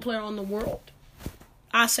basketball player on the world.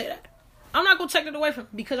 I say that. I'm not going to take it away from him,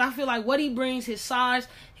 because I feel like what he brings, his size,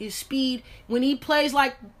 his speed, when he plays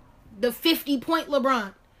like the 50-point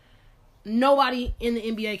LeBron, nobody in the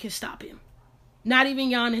NBA can stop him. Not even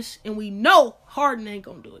Giannis, and we know Harden ain't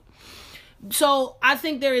going to do it. So I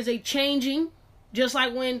think there is a changing, just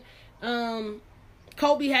like when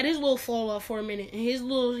Kobe had his little fall off for a minute, and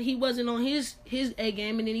he wasn't on his A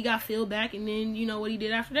game, and then he got filled back, and then you know what he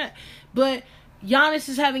did after that. But Giannis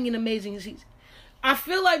is having an amazing season. I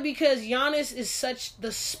feel like because Giannis is such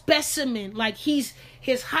the specimen, like his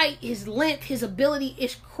height, his length, his ability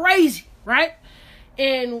is crazy, right?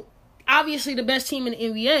 And obviously the best team in the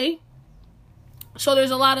NBA. So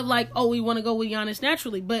there's a lot of like, oh, we want to go with Giannis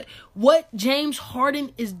naturally. But what James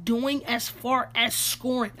Harden is doing as far as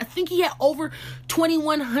scoring, I think he had over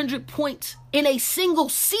 2,100 points in a single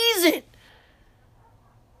season.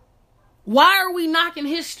 Why are we knocking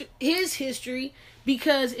his history?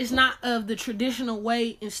 Because it's not of the traditional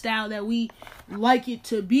way and style that we like it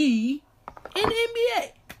to be in the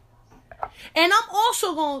NBA. And I'm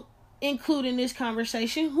also going to include in this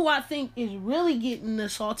conversation, who I think is really getting the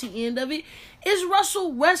salty end of it, is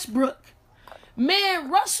Russell Westbrook.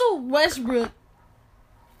 Man, Russell Westbrook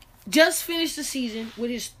just finished the season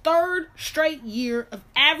with his third straight year of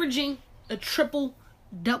averaging a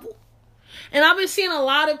triple-double. And I've been seeing a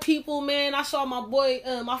lot of people, man. I saw my boy,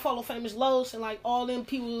 I follow Famous Los, and like all them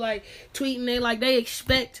people like tweeting, they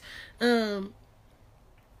expect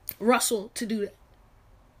Russell to do that.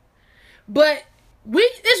 But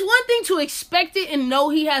it's one thing to expect it and know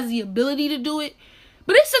he has the ability to do it,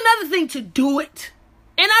 but it's another thing to do it.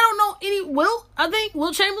 And I don't know I think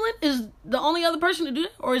Will Chamberlain is the only other person to do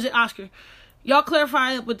it, or is it Oscar? Y'all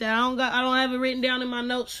clarify up with that. I don't have it written down in my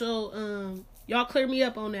notes, so y'all clear me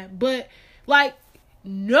up on that. But like,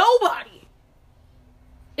 nobody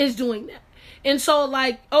is doing that. And so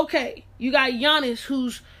like, okay, you got Giannis,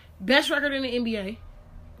 who's best record in the NBA,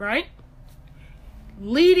 right?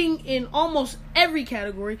 Leading in almost every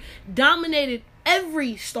category, dominated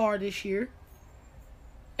every star this year,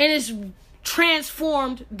 and has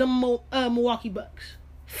transformed the Milwaukee Bucks.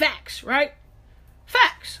 Facts, right?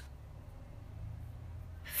 Facts.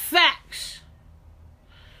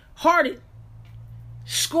 Harden,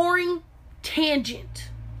 scoring tangent.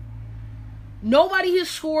 Nobody has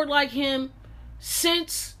scored like him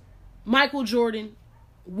since Michael Jordan.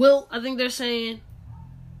 Wilt, I think they're saying,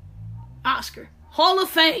 Oscar. Hall of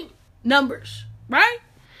Fame numbers, right?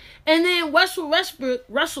 And then Russell Westbrook,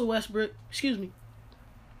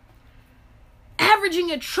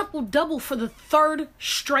 averaging a triple-double for the third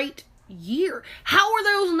straight year. How are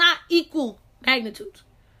those not equal magnitudes?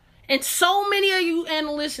 And so many of you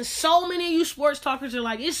analysts and so many of you sports talkers are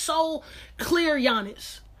like, it's so clear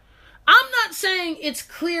Giannis. I'm not saying it's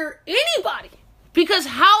clear anybody, because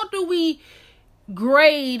how do we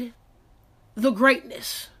grade the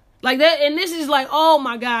greatness? Like that, and this is like, oh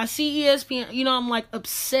my God, see ESPN, you know, I'm like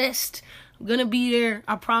obsessed. I'm gonna be there,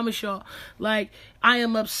 I promise y'all. Like, I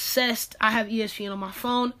am obsessed. I have ESPN on my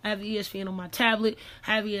phone, I have ESPN on my tablet,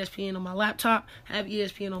 I have ESPN on my laptop, I have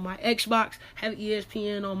ESPN on my Xbox, I have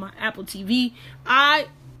ESPN on my Apple TV. I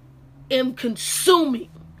am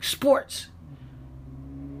consuming sports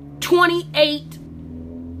 28-8,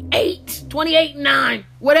 28-9,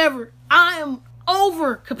 whatever. I am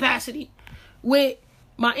over capacity with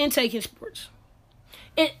my intake in sports.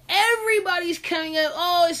 And everybody's coming up,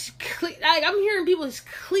 oh, it's clear. Like, I'm hearing people, it's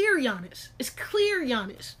clear Giannis. It's clear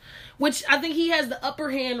Giannis. Which I think he has the upper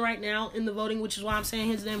hand right now in the voting, which is why I'm saying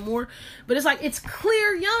his name more. But it's like, it's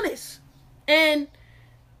clear Giannis. And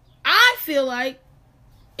I feel like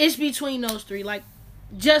it's between those three. Like,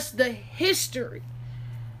 just the history,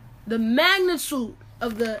 the magnitude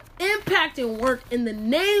of the impact and work and the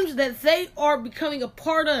names that they are becoming a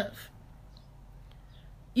part of.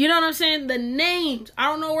 You know what I'm saying? The names. I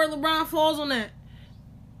don't know where LeBron falls on that.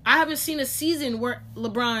 I haven't seen a season where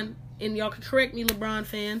LeBron, and y'all can correct me, LeBron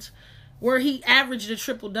fans, where he averaged a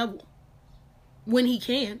triple-double when he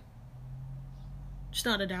can. It's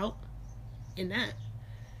not a doubt in that.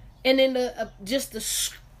 And then just the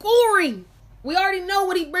scoring. We already know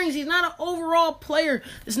what he brings. He's not an overall player.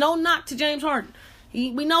 There's no knock to James Harden.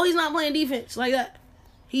 We know he's not playing defense like that.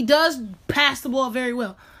 He does pass the ball very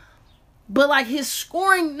well. But, like, his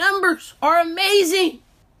scoring numbers are amazing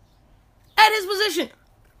at his position.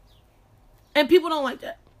 And people don't like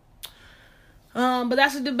that. But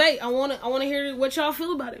that's a debate. I want to hear what y'all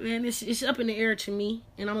feel about it, man. It's up in the air to me.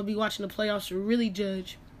 And I'm going to be watching the playoffs to really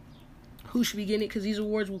judge who should be getting it, because these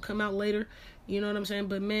awards will come out later. You know what I'm saying?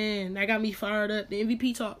 But, man, that got me fired up. The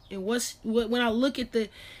MVP talk. And when I look at the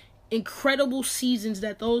incredible seasons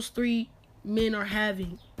that those three men are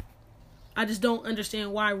having, I just don't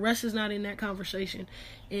understand why Russ is not in that conversation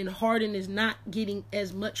and Harden is not getting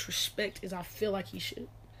as much respect as I feel like he should.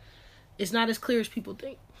 It's not as clear as people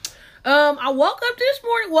think. I woke up this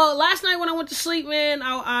morning. Well, last night when I went to sleep, man,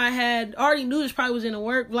 I had already knew this probably was in the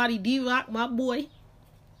work. Vlade Divac, my boy,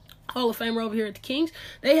 Hall of Famer over here at the Kings,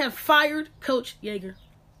 they have fired Coach Joerger.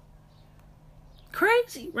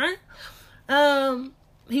 Crazy, right?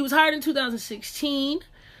 He was hired in 2016.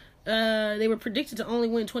 They were predicted to only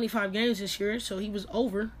win 25 games this year, so he was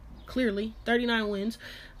over, clearly. 39 wins.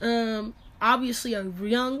 Obviously a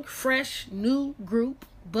young, fresh, new group,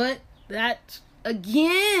 but that,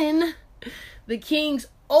 again, the Kings'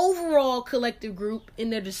 overall collective group in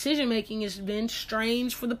their decision-making has been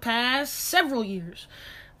strange for the past several years.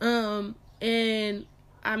 And,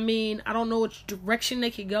 I mean, I don't know which direction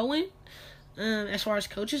they could go in. As far as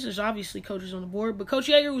coaches, there's obviously coaches on the board, but Coach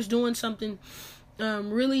Joerger was doing something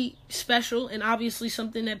really special and obviously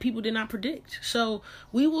something that people did not predict. So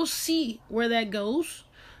we will see where that goes.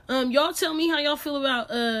 Y'all tell me how y'all feel about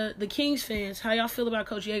the Kings fans, how y'all feel about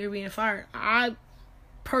Coach Joerger being fired. I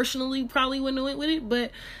personally probably wouldn't have went with it,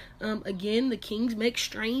 but again, the Kings make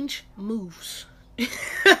strange moves.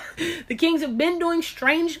 The Kings have been doing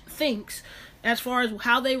strange things as far as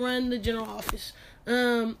how they run the general office.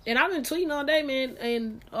 And I've been tweeting all day, man,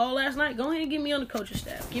 and all last night. Go ahead and get me on the coaching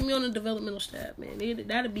staff. Get me on the developmental staff, man.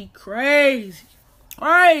 That'd be crazy.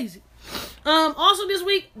 Crazy. Also this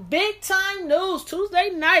week, big time news.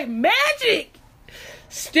 Tuesday night, Magic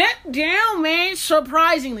stepped down, man.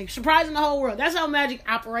 Surprising the whole world. That's how Magic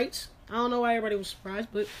operates. I don't know why everybody was surprised,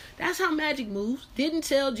 but that's how Magic moves. Didn't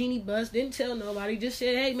tell Jeannie Buss, didn't tell nobody. Just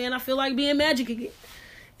said, hey, man, I feel like being Magic again.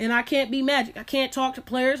 And I can't be Magic. I can't talk to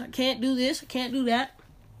players. I can't do this. I can't do that.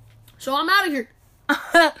 So I'm out of here.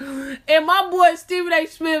 And my boy Stephen A.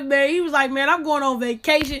 Smith, man, he was like, man, I'm going on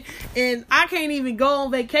vacation. And I can't even go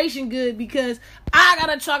on vacation good because I got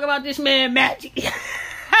to talk about this man Magic. He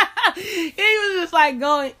was just like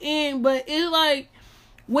going in. But it's like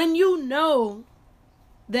when you know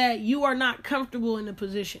that you are not comfortable in the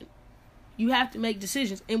position, you have to make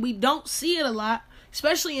decisions. And we don't see it a lot,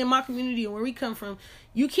 especially in my community and where we come from.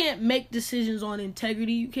 You can't make decisions on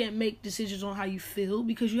integrity. You can't make decisions on how you feel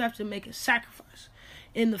because you have to make a sacrifice.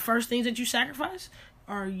 And the first things that you sacrifice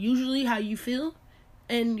are usually how you feel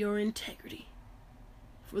and your integrity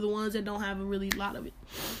for the ones that don't have a really lot of it.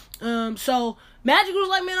 So Magic was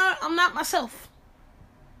like, man, I'm not myself.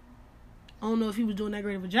 I don't know if he was doing that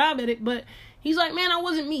great of a job at it, but he's like, man, I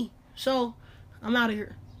wasn't me. So I'm out of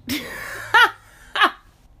here.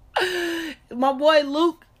 My boy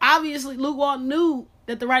Luke, obviously Luke Walton knew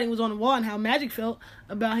that the writing was on the wall and how Magic felt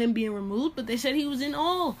about him being removed, but they said he was in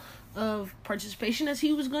awe of participation as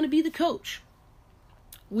he was going to be the coach.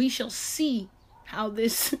 We shall see how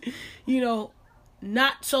this,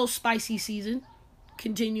 not so spicy season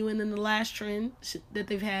continuing in the last trend that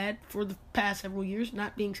they've had for the past several years,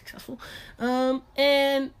 not being successful.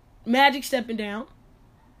 And Magic stepping down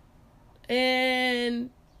and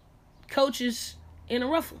coaches in a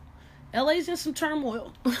ruffle. LA's in some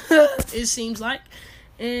turmoil, it seems like.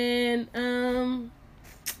 And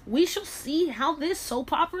we shall see how this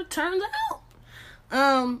soap opera turns out.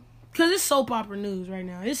 Because it's soap opera news right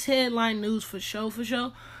now. It's headline news for show.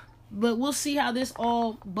 But we'll see how this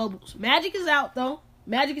all bubbles. Magic is out, though.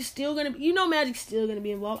 Magic is still going to be, Magic's still going to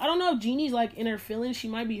be involved. I don't know if Jeannie's, like, in her feelings. She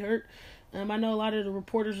might be hurt. I know a lot of the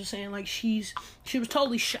reporters are saying, like, she was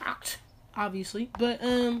totally shocked, obviously. But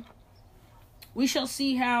we shall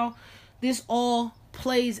see how this all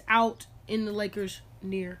plays out in the Lakers'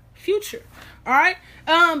 near future. All right?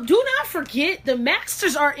 Do not forget, the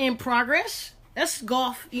Masters are in progress. That's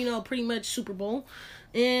golf, pretty much Super Bowl.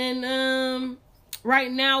 And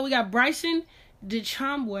right now we got Bryson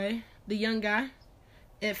DeChambeau, the young guy,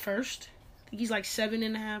 at first. I think he's like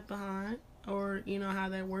 7.5 behind, or how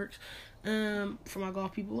that works. For my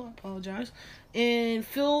golf people, I apologize. And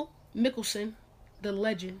Phil Mickelson, the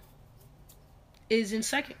legend, is in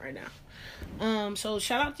second right now. So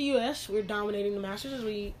shout out to US. We're dominating the Masters as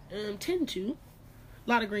we tend to. A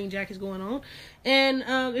lot of green jackets going on. And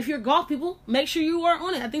if you're golf people, make sure you are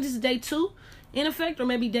on it. I think this is day 2 in effect, or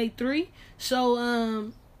maybe day 3.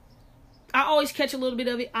 So I always catch a little bit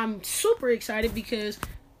of it. I'm super excited because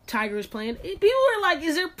Tiger is playing. People are like,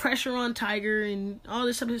 is there pressure on Tiger and all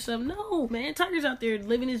this other stuff? No, man. Tiger's out there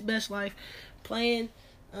living his best life, playing.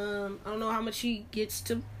 I don't know how much he gets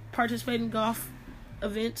to participate in golf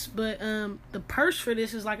events, but the purse for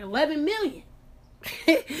this is like $11 million.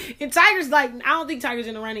 And Tiger's like, I don't think Tiger's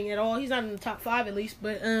in the running at all. He's not in the top 5 at least.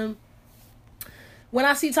 But when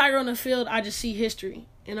I see Tiger on the field, I just see history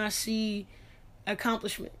and I see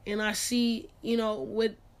accomplishment, and I see,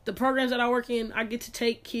 with the programs that I work in, I get to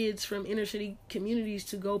take kids from inner city communities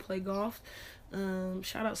to go play golf.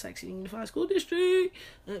 Shout out Sac City Unified School District,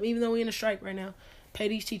 even though we're in a strike right now. Pay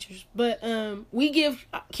these teachers. But we give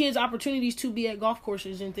kids opportunities to be at golf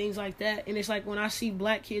courses and things like that. And it's like when I see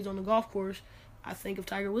black kids on the golf course, I think of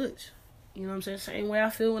Tiger Woods. You know what I'm saying? Same way I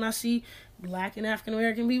feel when I see black and African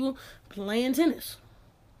American people playing tennis.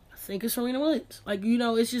 I think of Serena Williams. Like,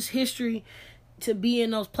 it's just history to be in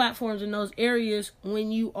those platforms in those areas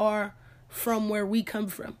when you are from where we come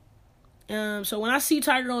from. So when I see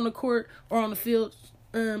Tiger on the court or on the field,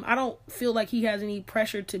 I don't feel like he has any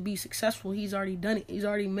pressure to be successful. He's already done it. He's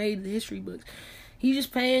already made the history books. He's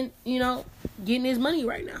just paying, getting his money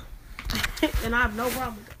right now. And I have no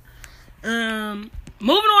problem with that.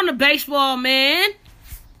 Moving on to baseball, man.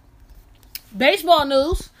 Baseball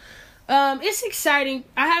news. It's exciting.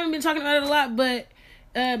 I haven't been talking about it a lot, but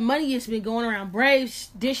money has been going around. Braves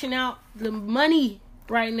dishing out the money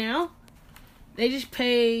right now. They just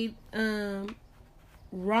paid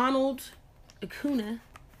Ronald Acuna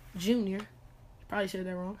Jr. Probably said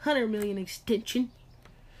that wrong. $100 million extension.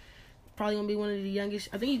 Probably gonna be one of the youngest.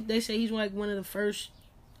 I think they say he's like one of the first,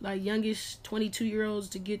 youngest 22-year-olds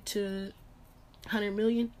to get to $100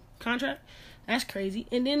 million contract. That's crazy.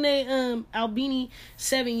 And then they Albini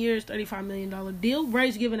 7 years, $35 million deal.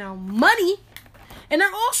 Braves giving out money. And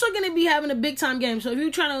they're also going to be having a big-time game. So if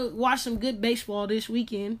you're trying to watch some good baseball this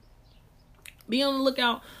weekend, be on the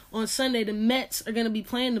lookout on Sunday. The Mets are going to be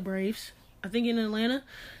playing the Braves, I think in Atlanta.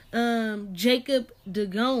 Jacob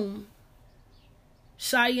DeGrom,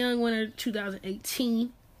 Cy Young winner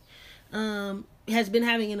 2018, has been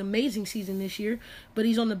having an amazing season this year. But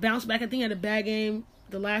he's on the bounce back. I think he had a bad game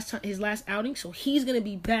his last outing. So he's going to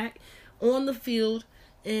be back on the field.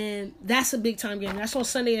 And that's a big-time game. That's on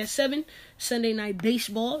Sunday at 7, Sunday Night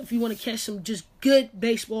Baseball. If you want to catch some just good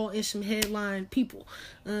baseball and some headline people.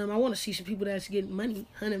 I want to see some people that's getting money.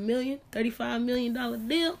 $100 million, $35 million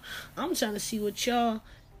deal. I'm trying to see what y'all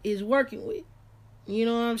is working with. You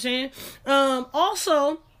know what I'm saying?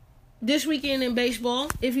 Also, this weekend in baseball,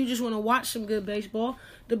 if you just want to watch some good baseball,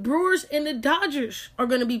 the Brewers and the Dodgers are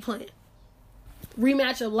going to be playing.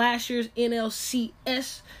 Rematch of last year's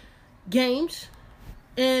NLCS games.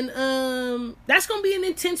 And that's gonna be an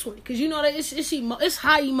intense one because that it's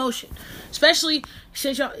high emotion, especially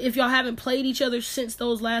if y'all haven't played each other since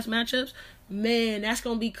those last matchups. Man, that's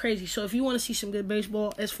gonna be crazy. So if you want to see some good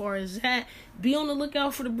baseball as far as that, be on the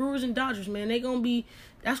lookout for the Brewers and Dodgers. Man, that's gonna be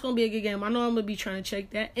a good game. I know I'm gonna be trying to check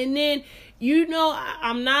that. And then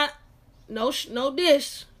I'm not no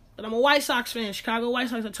diss, but I'm a White Sox fan. Chicago White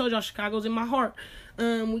Sox. I told y'all Chicago's in my heart.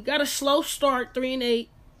 We got a slow start, 3-8.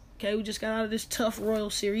 Okay, we just got out of this tough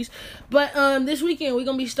Royal series. But this weekend, we're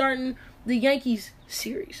going to be starting the Yankees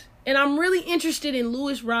series. And I'm really interested in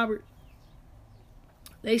Luis Robert.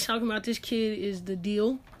 They talking about this kid is the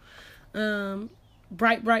deal.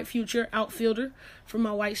 Bright future outfielder for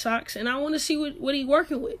my White Sox. And I want to see what he's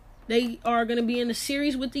working with. They are going to be in the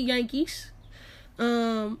series with the Yankees.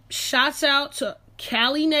 Shots out to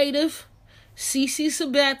Cali native CC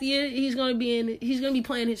Sabathia. He's going to be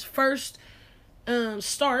playing his first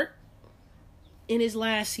start in his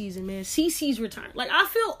last season, man. CC's retired. Like, I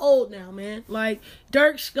feel old now, man. Like,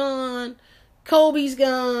 Dirk's gone, Kobe's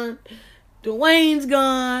gone, Dwayne's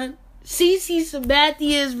gone. CC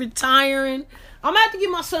Sabathia is retiring. I'm going to have to get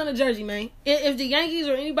my son a jersey, man. If the Yankees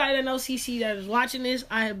or anybody that knows CC that is watching this,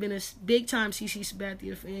 I have been a big-time CC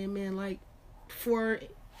Sabathia fan, man, like, for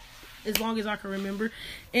as long as I can remember.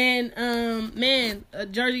 And, man, a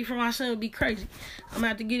jersey for my son would be crazy. I'm going to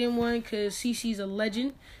have to get him one because CC's a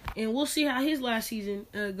legend. And we'll see how his last season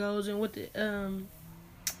goes and what the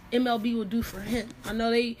MLB will do for him. I know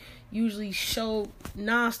they usually show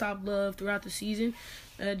nonstop love throughout the season,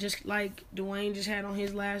 just like Dwayne just had on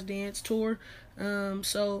his Last Dance tour.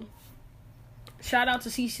 So, shout out to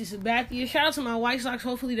CC Sabathia. Shout out to my White Sox.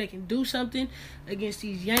 Hopefully they can do something against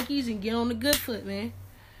these Yankees and get on the good foot, man.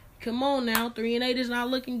 Come on now. 3-8 is not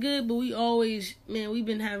looking good, but we always, man, we've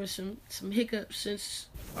been having some hiccups since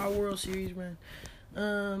our World Series, man.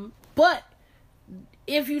 But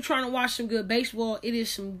if you're trying to watch some good baseball, it is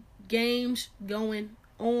some games going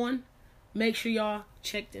on. Make sure y'all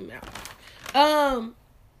check them out.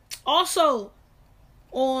 Also,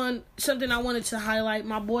 on something I wanted to highlight,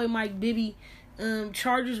 my boy Mike Bibby,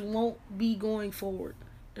 Chargers won't be going forward.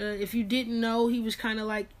 If you didn't know, he was kind of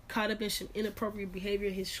like caught up in some inappropriate behavior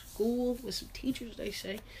at his school with some teachers, they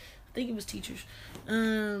say. I think it was teachers.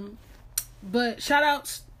 But shout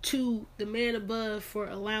outs to the man above for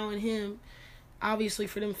allowing him, obviously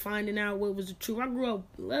for them finding out what was the truth. I grew up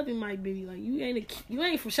loving Mike Bibby. Like, you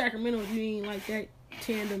ain't from Sacramento if you ain't like that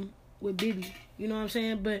tandem with Bibby. You know what I'm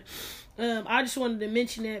saying? But I just wanted to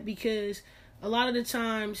mention that because a lot of the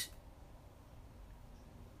times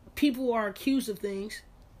people are accused of things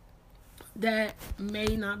that may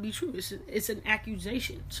not be true. It's an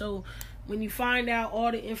accusation. So when you find out all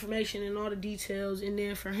the information and all the details, and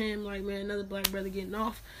then for him, like, man, another black brother getting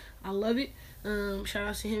off, I love it. Shout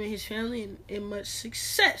out to him and his family and much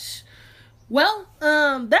success. Well,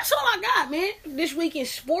 that's all I got, man. This week in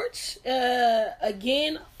sports,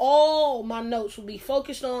 again, all my notes will be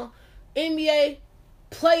focused on NBA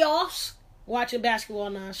playoffs, watching basketball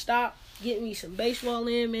nonstop, getting me some baseball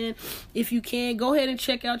in, man. If you can, go ahead and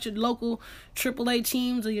check out your local AAA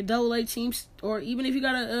teams or your AA teams, or even if you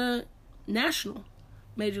got a national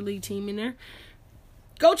major league team in there.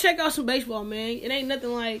 Go check out some baseball, man. It ain't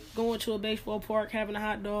nothing like going to a baseball park, having a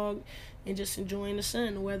hot dog, and just enjoying the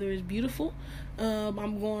sun. The weather is beautiful.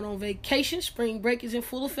 I'm going on vacation. Spring break is in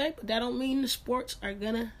full effect, but that don't mean the sports are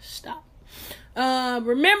gonna stop.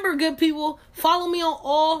 Remember, good people, follow me on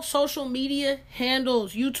all social media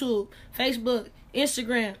handles: YouTube, Facebook,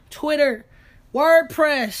 Instagram, Twitter,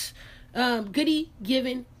 WordPress. Goody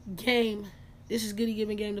Given Game. This is Goody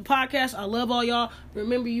Given Game, the podcast. I love all y'all.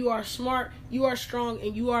 Remember, you are smart, you are strong,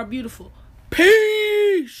 and you are beautiful.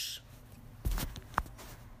 Peace!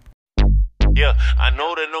 Yeah, I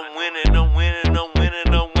know that I'm winning.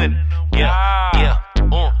 Yeah.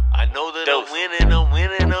 I know that I'm winning.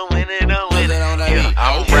 Yeah,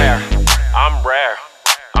 I'm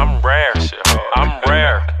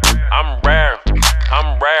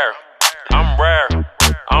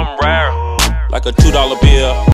rare. Like a $2 bill.